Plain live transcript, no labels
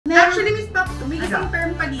isang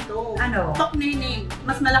term pa dito. Ano? Tok neneng.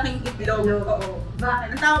 Mas malaking itlog. Oo. Bakit?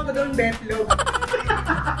 Ang tawag ko doon, betlog.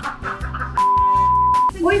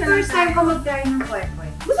 Uy, first time ko mag-try ng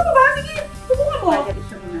kwek-kwek. Gusto mo ba? Sige, subukan mo.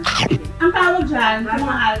 Ang tawag dyan, sa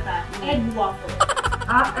mga alta, egg waffle.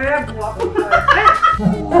 Egg waffle.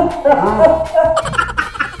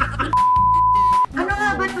 Ano nga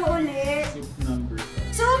ba ito ulit?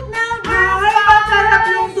 Soup number 5! Masarap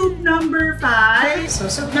yung soup number 5. So,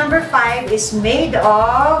 soup number 5 is made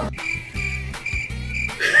of...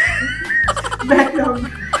 betlog.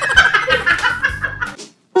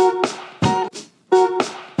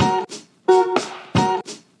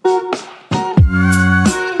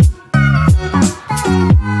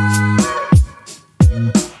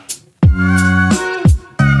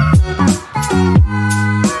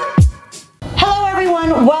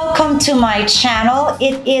 To my channel.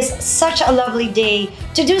 It is such a lovely day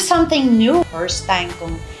to do something new. First time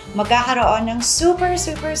kong magkakaroon ng super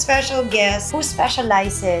special guest who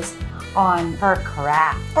specializes on her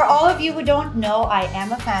craft. For all of you who don't know, I am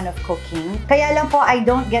a fan of cooking. Kaya lang po, I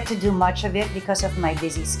don't get to do much of it because of my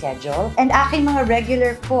busy schedule. And aking mga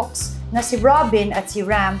regular cooks na si Robin at si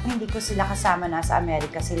Ram, hindi ko sila kasama, nasa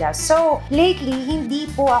Amerika sila. So, lately,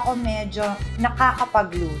 hindi po ako medyo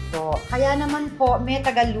nakakapagluto. Kaya naman po, may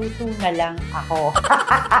tagaluto na lang ako.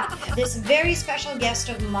 This very special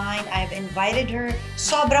guest of mine, I've invited her.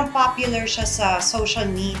 Sobrang popular siya sa social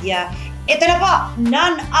media. Ito na po,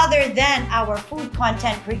 none other than our food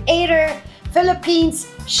content creator,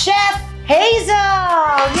 Philippines Chef Hazel!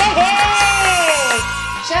 Yay!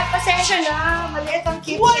 Chef, pasensya na. Maliit ang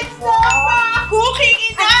kitchen. What's up,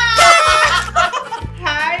 cooking ina?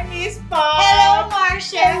 Hi, Miss Pop. Hello,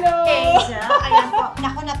 Marcia. Hello. Hazel. Ayan po.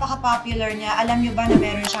 Naku, napaka-popular niya. Alam niyo ba na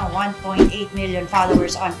meron siyang 1.8 million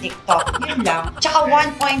followers on TikTok? Yun lang. Tsaka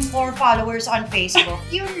 1.4 followers on Facebook.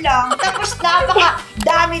 Yun lang. Tapos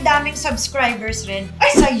napaka-dami-daming subscribers rin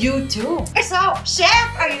sa YouTube. So, Chef,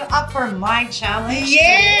 are you up for my challenge?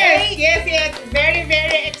 Yes! Yes, yes. Very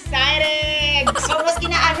excited. So, maski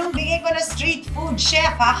na anong bigay ko na street food,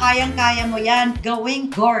 Chef, ha? Kayang-kaya mo yan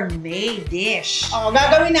gawing gourmet dish. Oh,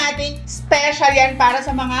 gagawin natin special yan para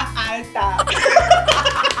sa mga alta.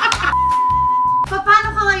 Paano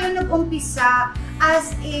ka ngayon nag-umpisa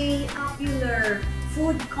as a popular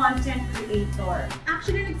food content creator?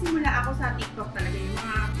 Actually, nagsimula ako sa TikTok talaga yung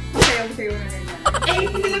mga sayaw-sayaw na ganyan. Eh,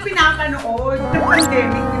 hindi nila pinapanood. Yung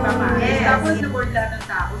pandemic, di ba, Mari? Yes. Tapos na-board lahat ng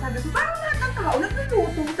tao. Sabi ko, parang lahat ng tao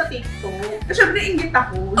nagluluto sa TikTok. Siyempre, inggit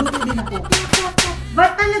ako. Luto din ako.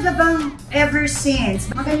 But talaga bang ever since,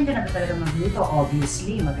 magaling ka na ba talaga magluto?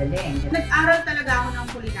 Obviously, magaling. Nag-aral talaga ako ng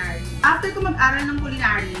culinary. After ko mag-aral ng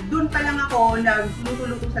culinary, dun pa lang ako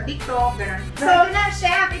nagluto-luto sa TikTok, gano'n. So, ito na,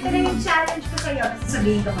 Chef. Ito na yung challenge ko sa'yo.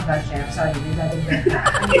 Sabihin ko mag Chef. Sorry, may dadagdag ka.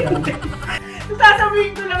 Ano yun?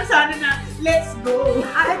 Sasabihin ko lang sana na, let's go!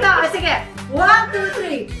 Ito, sige. 1,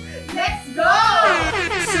 2, 3. Let's go!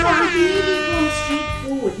 So, ang pinili kong street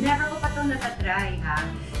food, never ko pa ito natatry, ha?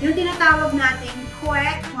 Yung tinatawag natin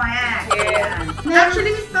kwek-kwek. Yeah.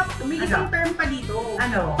 Actually, Miss Pop, may isang term pa dito.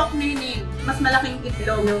 Ano? Tok neneng. Mas malaking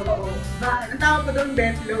itlog. Oo. Bakit? Ang tawag ko doon,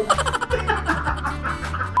 betlog.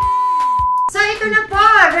 So, ito na po.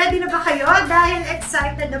 Ready na ba kayo? Dahil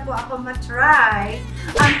excited na po ako matry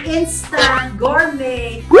ang instant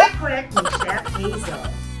gourmet kwek-kwek ni Chef Hazel.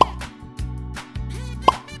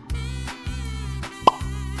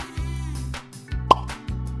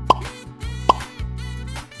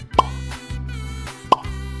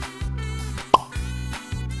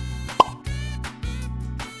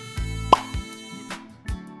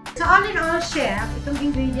 So, all in all, Chef, itong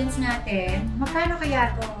ingredients natin, magkano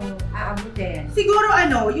kaya itong aabutin? Siguro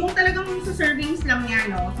yung talagang sa servings lang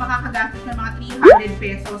niya, makakagastos ng mga 300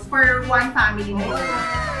 pesos for one family na yun.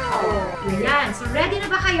 Yan. So, ready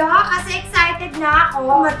na ba kayo? Kasi excited na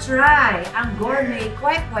ako matry ang gourmet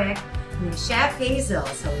kwek-kwek ni Chef Hazel.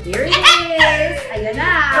 So, here it is! Ayan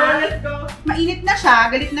na! So, let's go! Mainit na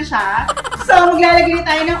siya, galit na siya. So, maglalagay na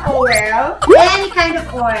tayo ng oil. Any kind of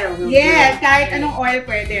oil. Yes, kahit anong oil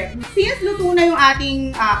pwede. Since luto na yung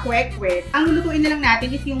ating kwek-kwek, ang lulutuin na lang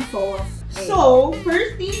natin is yung sauce. Okay. So,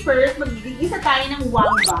 first thing first, mag-isa tayo ng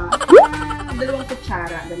wangba. 2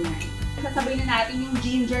 kutsara, ganyan. Sasabihin na natin yung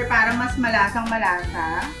ginger para mas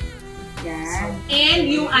malasang-malasa. Yan. And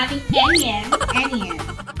yung ating onion.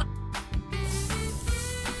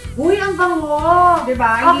 Uy, ang bango!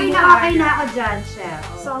 Diba? Okay na ako dyan, Chef.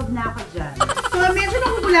 Solved na ako dyan. So, medyo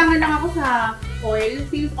nakukulangan lang ako sa oil.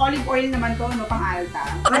 Since olive oil naman to, pang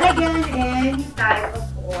alta. But again, any type of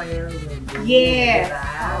oil will do. Yes!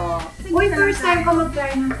 Diba? Uy, first time ko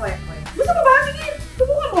mag-try ng kwek-kwek. Gusto mo ba? Sige,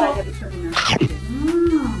 subukan mo.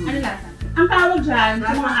 Ano lasa? Ang tawag dyan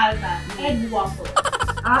sa mga alta. Egg waffle.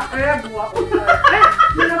 Egg waffle.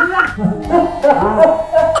 Nalaglag.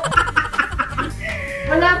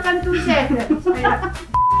 Wala pang 2 seconds.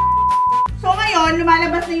 So ngayon,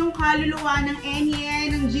 lumalabas na yung kaluluwa ng enye,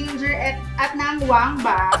 ng ginger at ng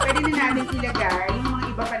wangba. Pwede na natin ilagay yung mga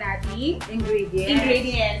iba pa nating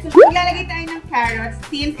ingredients. So maglalagay tayo ng carrots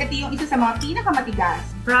since ito yung isa sa mga pinakamatigas.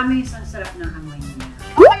 Promise, ang sarap ng amoy niya.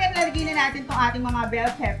 O kaya lalagay na natin itong ating mga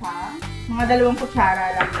bell pepper. Mga 2 kutsara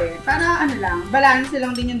lang din. Para ano lang, balance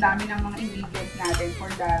lang din yung dami ng mga ingredients natin for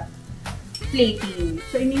the plating.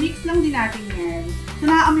 So, imimix lang din natin yan. So,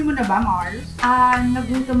 naaamoy mo na ba, Mars?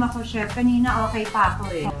 Nagutom ako, chef. Kanina okay pa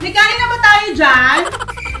ako eh. May kain na ba tayo dyan?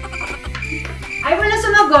 Ay, wala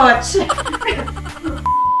sumagot!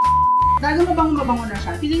 Talagang mabango na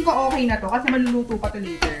siya. Feeling ko okay na to kasi maluluto pa to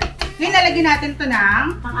later. Ngayon, lalagyan natin to ng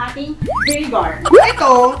ang ating vinegar.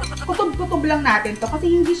 Ito, kutob-kutob lang natin to kasi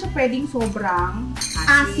hindi siya pwedeng sobrang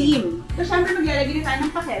asim. So, syempre maglalagay na tayo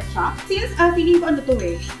ng pa-ketchup. Since feeling ko ano to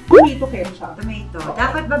eh, tomato ketchup. Tomato.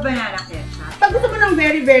 Dapat ba banana ketchup? Pag gusto mo ng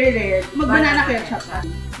very, very rare, mag-banana ketchup.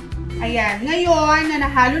 Ayan. Ngayon, na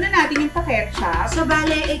nahalo na natin yung pa-ketchup. So,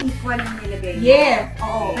 bale, equal yung nilagay mo? Yes.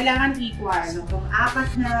 Oo. Kailangan equal. So, kung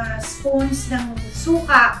 4 na spoons ng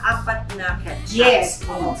suka, 4 na ketchup. Yes.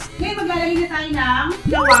 Oo. Ngayon, maglalagay na tayo ng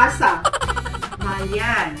lawasa. Mahal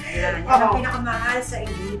yan. Yan ang pinakamahal sa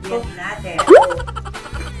ingredient natin.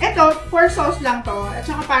 Ito, for sauce lang to. At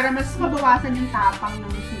saka para mas mabawasan yung tapang ng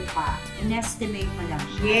suka. In-estimate mo lang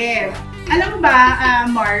siya. Yes. Alam mo ba,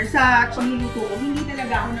 Mar, sa pagluluto ko, hindi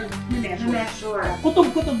talaga ako nag-measure.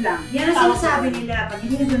 Kutob-kutob lang. Yan ang sinasabi nila. Pag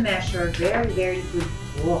hindi nag-measure, very, very good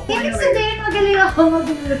cook. Ibig sabihin, magaling ako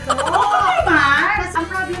magluto. Oo naman! Kasi ang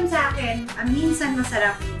problem sa akin, minsan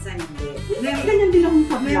masarap, minsan hindi. May ganyan din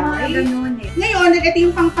akong may mga ganun eh. Ngayon, ito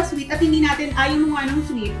yung pang-pasweet at hindi natin ayaw mo nga ng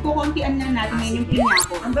sweet. Kukuntian lang natin ngayon yung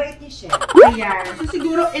pinyako. Ang bait ni chef. Ayan. So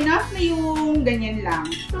siguro enough na yung ganyan lang.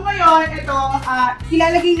 So ngayon, ito,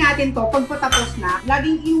 ilalagay natin to pag patapos na.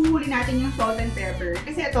 Laging inuhuli natin yung salt and pepper.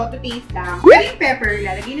 Kasi ito, to taste lang. Pero yung pepper,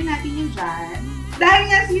 ilalagay na natin yung dyan. Dahil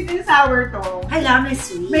nga sweet and sour to. Alam, may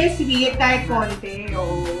sweet. May sweet kahit konti.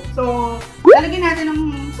 Oh. So, lalagyan natin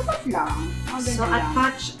ng sapat lang. So, a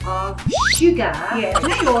touch of sugar. Yes.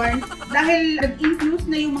 Ngayon, dahil nag-infuse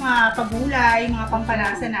na yung mga pagulay, yung mga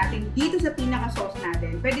pampalasa natin dito sa pinaka-sauce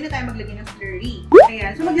natin, pwede na tayo maglagay ng slurry.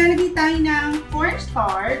 Ayan. So, maglalagay tayo ng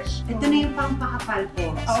cornstarch. Ito na yung pampakapal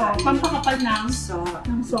po. Oo, pampakapal ng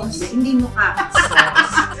sauce. Hindi mukha.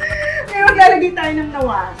 Sauce. Ngayon, maglalagay tayo ng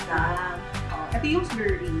lawasa. Ito yung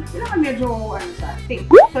slurry. Kailangan medyo, thick.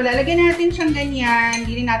 So, lalagyan natin siyang ganyan.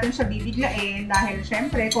 Hindi rin natin siya bibiglain dahil,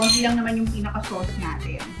 syempre, konti lang naman yung pinaka-sauce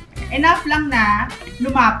natin. Enough lang na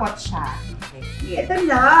lumapot siya. Yes. Ito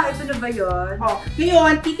na. Ito na ba yun? Oh,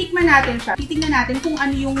 ngayon, titikman natin siya. Titignan natin kung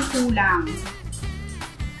ano yung kulang.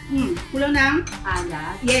 Kulang ng?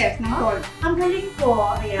 Alat? Yes, ng salt. Ang galing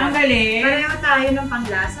po. Ayan. Ang galing. Pareho tayo ng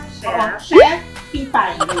panglasa, chef. Oo, chef,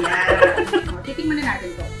 pipay. Ayan. Titikman na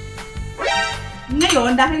natin to.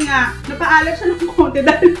 Ngayon, dahil nga, napaalat siya ng konti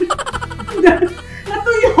dahil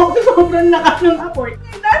natuyo, sobrang lakas ng apoy.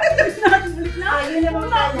 Dadagdag natin ulit na. Ayun naman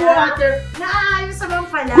pala. Water. Naayos naman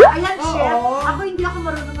pala. Ayan, chef. Ako hindi ako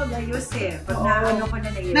marunong mag-ayos eh. Pag naano ko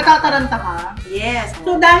na yun. Natataranta ka? Yes.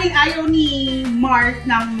 So, dahil ayaw ni Mark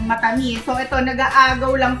ng matamis, so ito,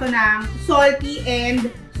 nag-aagaw lang to ng salty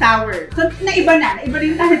and sour. So, naiba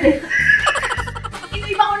rin tayo.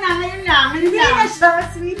 Iba ko na, ngayon lang. Hindi na siya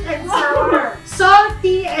sweet and sour.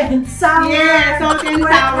 Salty and sour. Yeah, salty and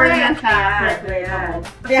sour na siya.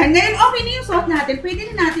 Ayan, ngayon okay na yung sauce natin.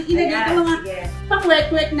 Pwede na natin ilagay ito mga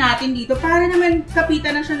pang-wet-wet natin dito para naman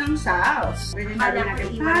kapitan na siya ng sauce. Pwede na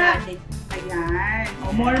natin. Ayan.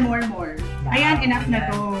 Oh, more. Ayan, enough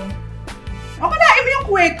na to. O, kanain mo yung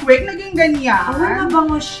kwek-kwek, naging ganyan. Oo,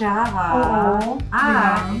 mabango siya ha. Oo.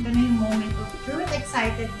 Ito na yung moment of truth.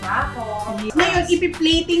 Excited na ako. Ngayon,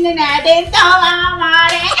 ipi-plating na natin ito, mga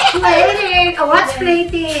mare! Plating! What's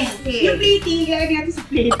plating? Yung plating, ilalagay natin sa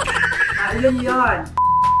plate. Yun.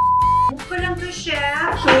 Book ko lang to,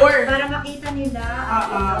 chef. Sure. Para makita nila.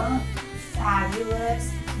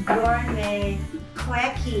 Fabulous, gourmet,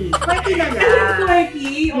 quacky. Quacky na lang.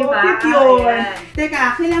 Quacky? Oo, diba? cute yun.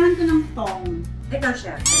 Teka, kailangan ko ng tong. Ito,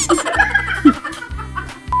 chef.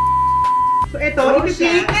 So, ito,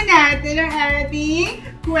 ipi-plate na natin ang ating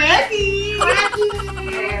quacky!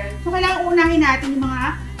 So, kailangan unahin natin yung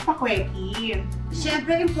mga pa-quickie.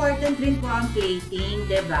 Siyempre, important rin po ang plating,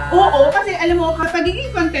 diba? Oo, kasi alam mo, kapag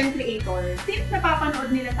pagiging content creator, since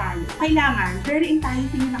napapanood nila tayo, kailangan, very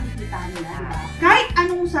enticing yung nakikita nila, diba? Kahit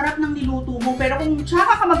anong sarap ng niluto mo, pero kung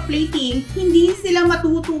tsaka ka mag-plating, hindi sila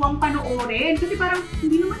matutuwang panoorin. Kasi parang,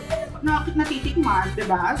 hindi naman natitikman,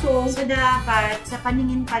 diba? So dapat, sa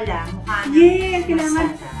paningin pa lang, mukha na. Yes, kailangan.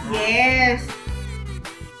 Yes.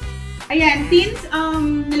 Ayan, since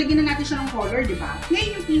nalagyan na natin siya ng color, di ba?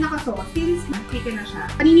 Ngayon yung pinaka-sauce, since chicken na siya,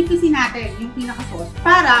 paninipisin natin yung pinaka-sauce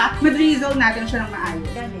para ma-drizzle natin siya ng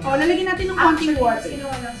maayos. O, lalagyan natin ng konting water. Actually,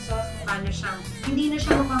 ng sauce, mukha na siyang, hindi na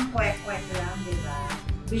siya mukhang kwek-kwek lang, di ba?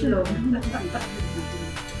 Bilog. Si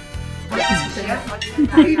Chef,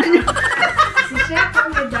 si Chef,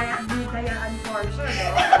 may dayaan portion,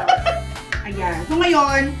 no? Ayan. So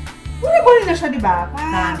ngayon, bully-bully na siya, di ba?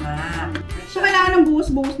 Tama. So, kailangan ng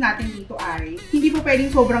buhos-buhos natin dito ay, hindi po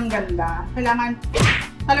pwedeng sobrang ganda. Kailangan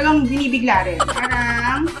talagang binibigla rin.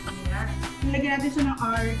 Parang, nilagyan natin siya ng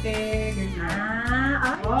arte, ganyan.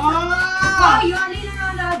 Oh, yun,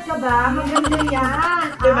 nanonood ka ba? Maganda yan.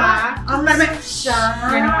 Diba? Ang masarap siya.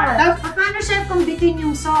 Tapos, paano, Chef, kung bitin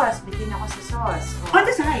yung sauce? Bitin ako sa sauce. On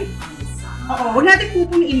the side. Oo, huwag natin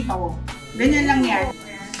pupuniin ito. Ganyan lang yan.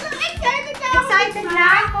 Excited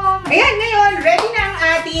na ako. Ayan, ngayon, ready na ang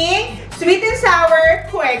ating sweet and sour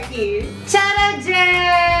quickie. Chara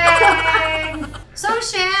Jeng! So,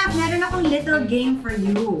 Chef, meron akong little game for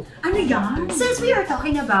you. Ano yan? Since we are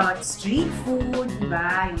talking about street food,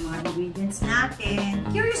 diba, yung mga ingredients natin,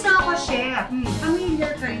 curious na ako, Chef,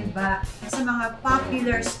 familiar ka rin ba sa mga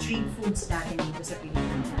popular street foods natin dito sa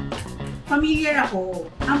Pilipinas? Familiar ako.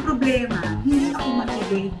 Ang problema, hindi ako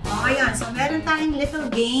makilig. O, ayan. So, meron tayong little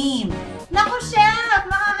game. Naku, Chef!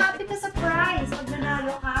 Makakapi ka sa prize pag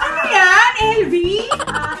nanalo ka. Ano yan? LV?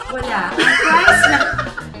 Wala. Ang prize na...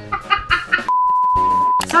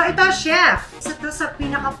 So, ito, Chef. Ito sa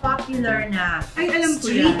pinaka-popular na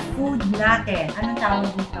street food natin. Anong tawag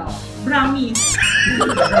dito? Brownies.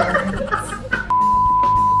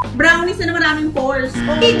 Brownies na maraming pores.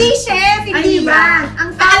 Hindi, Chef! Hindi yan!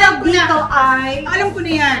 Ang tawag dito ay... Alam ko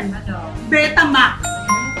na yan. Ano? Betamax.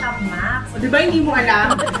 Betamax? O, diba hindi mo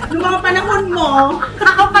alam? Noong mga panahon mo,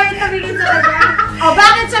 ako pa rin tabigin talaga. O,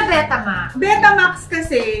 bakit sa Betamax? Betamax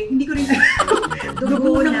kasi, hindi ko rin alam.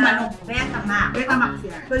 Dugo ng manok. Betamax. Betamax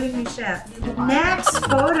yan. Galing ni Chef. Next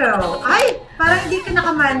photo. Ay! Parang hindi ka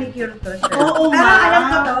naka-manicure to, Chef. Oo, pero ma. alam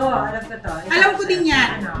ko to. Alam ko to. Alam ko din yan.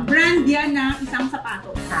 Ano? Brand yan ng isang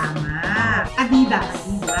sapatos. Tama. Adidas.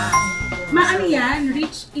 Adidas. Ano yan?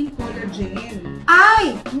 Rich in collagen.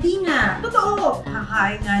 Ay! Hindi nga. Totoo.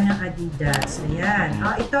 Kakain nga ng Adidas. Ayan.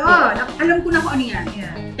 Oh, ito. Alam ko na kung ano yan.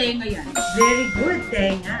 Ayan. Tenga yan. Very good,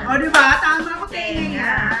 tenga. O, diba? Tama ko tenga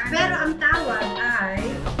yan. Pero ang tawag ay...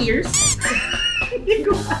 Ears? Hindi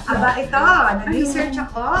ko Aba, ito. Nag-research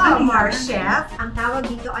ako, Chef. Ang tawag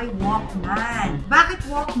dito ay Walkman.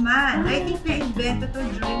 Bakit Walkman? I think na-invento to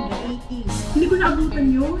during the 80s. Hindi ko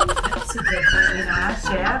naabutan yun. Super na,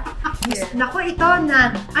 Chef. Naku, ito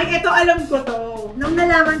na. Ay, ito alam ko to. Nung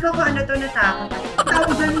nalaman ko kung ano to, natakot ako.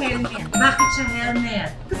 Tawag ng helmet. Bakit siya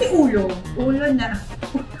helmet? Kasi ulo. Ulo na.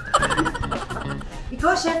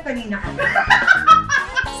 Ikaw, Chef, kanina ka.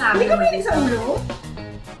 Hindi ka mahilig sa ulo?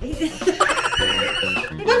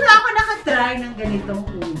 Hindi na ako nakatry ng ganitong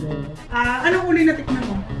ulo. Anong ulo na tikman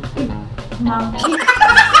mo? Monkey.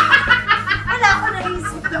 Wala ako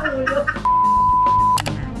naisip na ulo.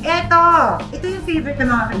 Ito yung favorite ng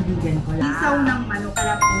mga kaibigan ko lang. Isaw ng manok.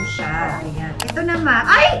 Alam po siya. Ayan. Ito naman.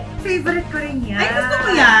 Ay! Favorite ko rin yan. Ay, gusto ko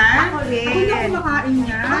yan. Ako rin. Ako hindi ako kumakain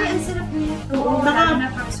yan. Ay, ang sarap nito. Baka na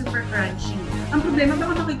pag super crunchy. Ang problema,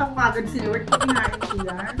 baka makita ko kagad si Lord pag kinain ko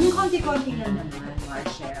yan. Yung konti-konti lang naman,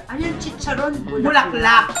 Chef. Ano yung chicharon?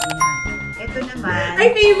 Bulaklak. Ito naman. Ay,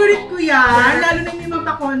 favorite ko yan. Lalo na yung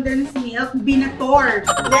magpa-condensed milk, binator.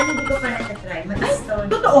 Yan, hindi ko pa natatry. Mag-stone.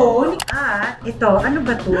 Totoo? At ito, ano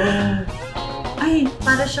ba to? Ay,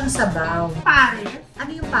 para siyang sabaw. pares.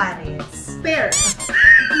 Ano yung pares? Pear.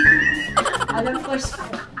 Alam ko siya.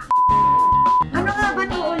 Ano nga ba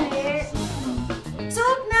ito ulit?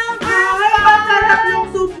 Soup number 5! Ay, masarap yung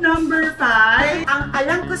soup number 5. Ang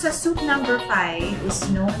alam ko sa soup number 5 is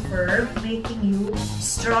known for making you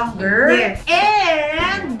stronger. Yes.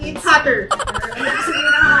 And It's hotter. Ano sabihin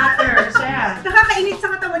ng hotter siya? Nakakainit sa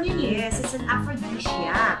katawan yun eh. Yes, it's an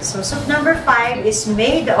aphrodisiac. So soup number 5 is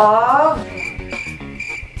made of...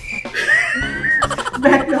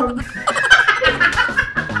 Backlog.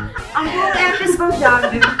 Ang buong episode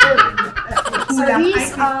namin food. So Kulang.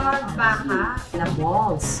 these are baka na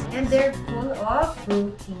balls. And they're full of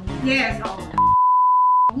protein. Yes, oo.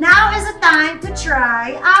 Now is the time to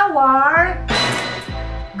try our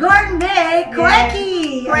Gourmet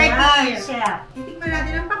Quickie! Quickie! Chef. Titikman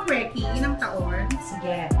natin ang pa-quickie ng taon.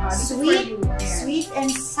 Sige. Sweet and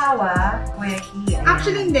sour quickie.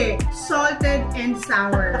 Actually, hindi. Salted and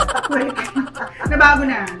sour quickie. Nabago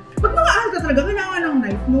na. Pag makaaal ka talaga, kailangan ng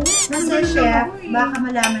knife mo. Kasi, chef, baka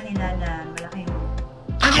malaman nila na malaking...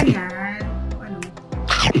 Ano yan? Ano?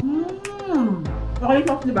 Okay yung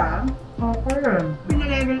sauce, diba? Okay.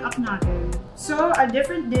 Pinalevel up natin. So, a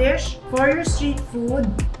different dish for your street food.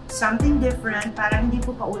 Something different para hindi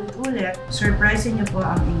po paulit-ulit. Surprisein niyo po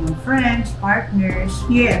ang inyong friends, partners.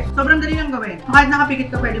 Yes. Sobrang dali lang gawin. Kahit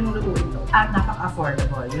nakapikit ka, pwede mong lutuin to. At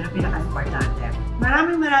napaka-affordable. Yun ang pinaka-importante.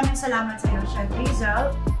 Maraming salamat sa iyo, Chef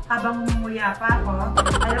Hazel. Habang mumuya pa ako,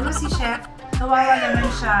 alam mo si Chef, kawawa naman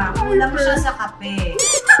siya. Kulang siya sa kape.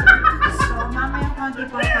 So, mamaya konti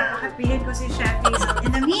po, papakapihin ko si Chef Hazel.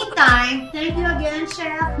 In the meantime, thank you again,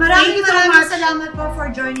 Chef. Maraming salamat po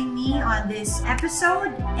for joining me on this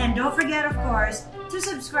episode. And don't forget, of course, to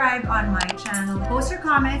subscribe on my channel, post your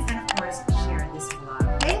comments, and of course, share this vlog.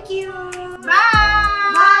 Thank you!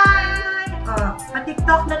 Bye! Bye!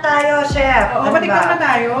 Pa-TikTok na tayo, Chef. Oo, pa-TikTok na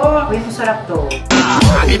tayo. Uy, masarap to.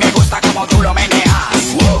 A mí me gusta como tú lo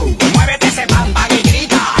meneas.